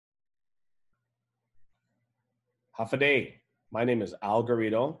Half a day. My name is Al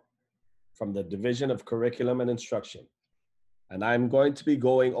Garrido from the Division of Curriculum and Instruction, and I'm going to be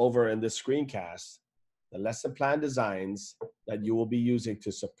going over in this screencast the lesson plan designs that you will be using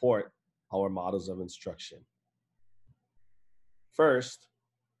to support our models of instruction. First,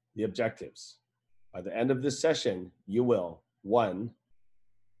 the objectives. By the end of this session, you will, 1,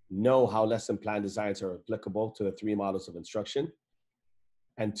 know how lesson plan designs are applicable to the 3 models of instruction,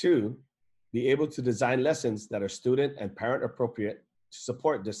 and 2, be able to design lessons that are student and parent appropriate to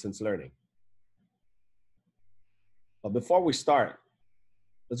support distance learning. But before we start,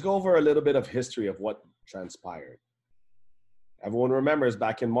 let's go over a little bit of history of what transpired. Everyone remembers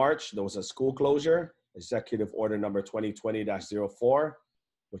back in March, there was a school closure, Executive Order number 2020-04,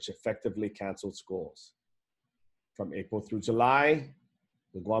 which effectively canceled schools. From April through July,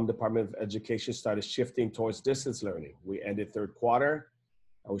 the Guam Department of Education started shifting towards distance learning. We ended 3rd quarter,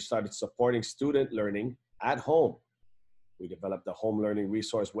 and we started supporting student learning at home. We developed a home learning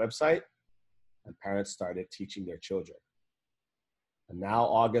resource website, and parents started teaching their children. And now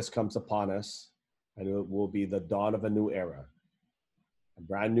August comes upon us, and it will be the dawn of a new era, a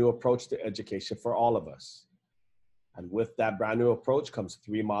brand new approach to education for all of us. And with that brand new approach comes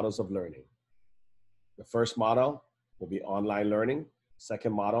 3 models of learning. The first model will be online learning,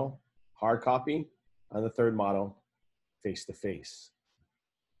 second model, hard copy, and the third model, face-to-face.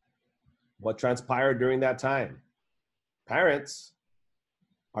 What transpired during that time? Parents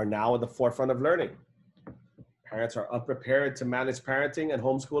are now at the forefront of learning. Parents are unprepared to manage parenting and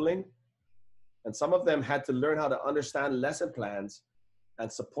homeschooling, and some of them had to learn how to understand lesson plans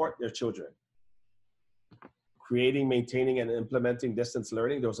and support their children. Creating, maintaining, and implementing distance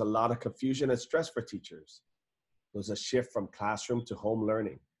learning, there was a lot of confusion and stress for teachers. There was a shift from classroom to home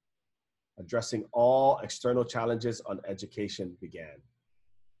learning. Addressing all external challenges on education began.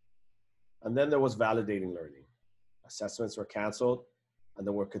 And then there was validating learning. Assessments were canceled, and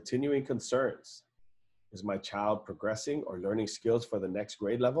there were continuing concerns. Is my child progressing or learning skills for the next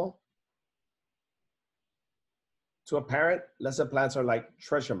grade level? To a parent, lesson plans are like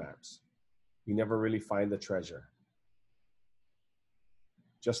treasure maps. You never really find the treasure.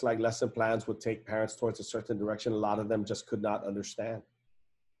 Just like lesson plans would take parents towards a certain direction, a lot of them just could not understand.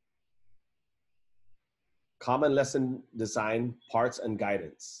 Common lesson design parts and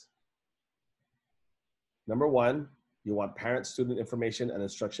guidance. Number 1, you want parent-student information and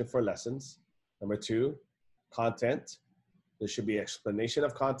instruction for lessons. Number 2, content. There should be explanation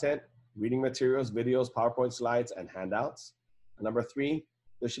of content, reading materials, videos, PowerPoint slides, and handouts. And number 3,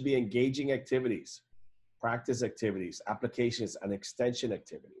 there should be engaging activities, practice activities, applications, and extension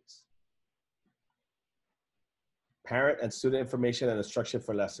activities. Parent and student information and instruction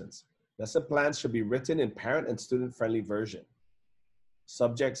for lessons. Lesson plans should be written in parent and student-friendly version.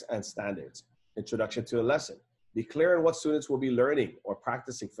 Subjects and standards. Introduction to a lesson. Be clear on what students will be learning or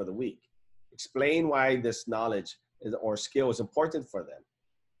practicing for the week. Explain why this knowledge or skill is important for them.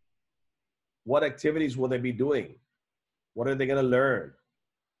 What activities will they be doing? What are they going to learn?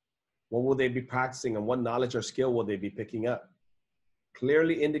 What will they be practicing, and what knowledge or skill will they be picking up?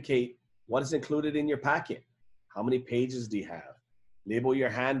 Clearly indicate what is included in your packet. How many pages do you have? Label your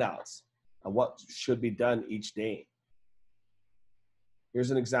handouts and what should be done each day. Here's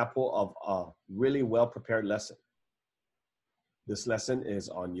an example of a really well-prepared lesson. This lesson is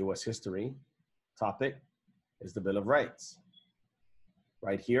on U.S. history. Topic is the Bill of Rights.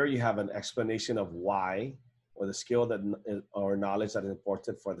 Right here, you have an explanation of why, or the skill that or knowledge that is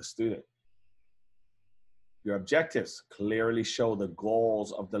important for the student. Your objectives clearly show the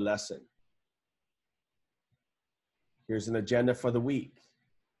goals of the lesson. Here's an agenda for the week.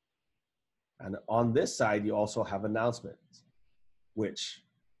 And on this side, you also have announcements, which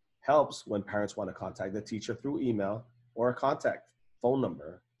helps when parents want to contact the teacher through email or a contact phone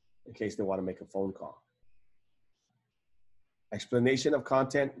number in case they want to make a phone call. Explanation of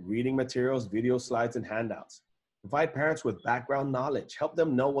content, reading materials, video slides, and handouts. Provide parents with background knowledge. Help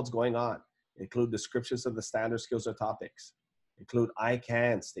them know what's going on. Include descriptions of the standard skills or topics. Include I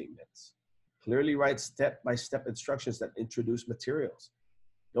can statements. Clearly write step-by-step instructions that introduce materials.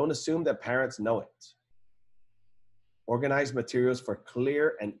 Don't assume that parents know it. Organize materials for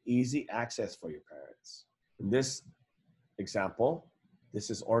clear and easy access for your parents. In this example, this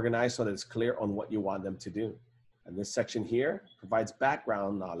is organized so that it's clear on what you want them to do. And this section here provides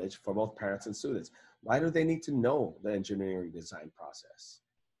background knowledge for both parents and students. Why do they need to know the engineering design process?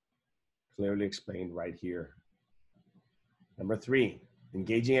 Clearly explained right here. Number 3,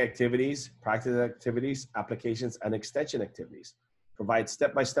 engaging activities, practice activities, applications, and extension activities. Provide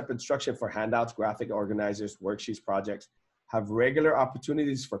step-by-step instruction for handouts, graphic organizers, worksheets, projects. Have regular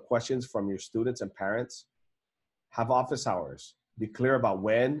opportunities for questions from your students and parents. Have office hours. Be clear about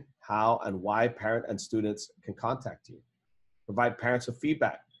when, how, and why parent and students can contact you. Provide parents with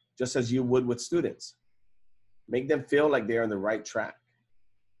feedback, just as you would with students. Make them feel like they're on the right track.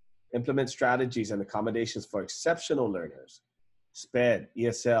 Implement strategies and accommodations for exceptional learners, SPED,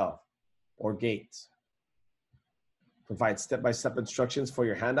 ESL, or GATE. Provide step-by-step instructions for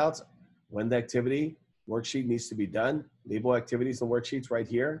your handouts, when the activity worksheet needs to be done. Label activities and worksheets right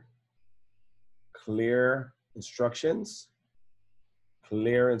here. Clear instructions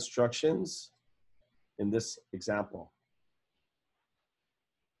in this example.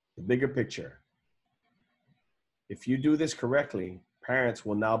 The bigger picture. If you do this correctly, parents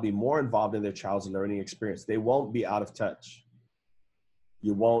will now be more involved in their child's learning experience. They won't be out of touch.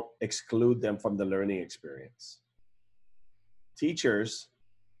 You won't exclude them from the learning experience. Teachers,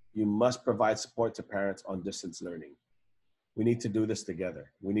 you must provide support to parents on distance learning. We need to do this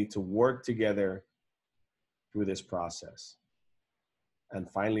together. We need to work together through this process. And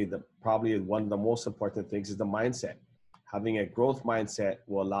finally, probably one of the most important things is the mindset. Having a growth mindset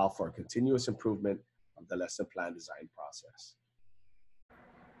will allow for continuous improvement of the lesson plan design process.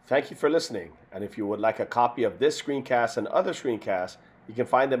 Thank you for listening. And if you would like a copy of this screencast and other screencasts, you can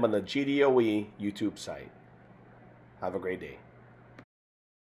find them on the GDOE YouTube site. Have a great day.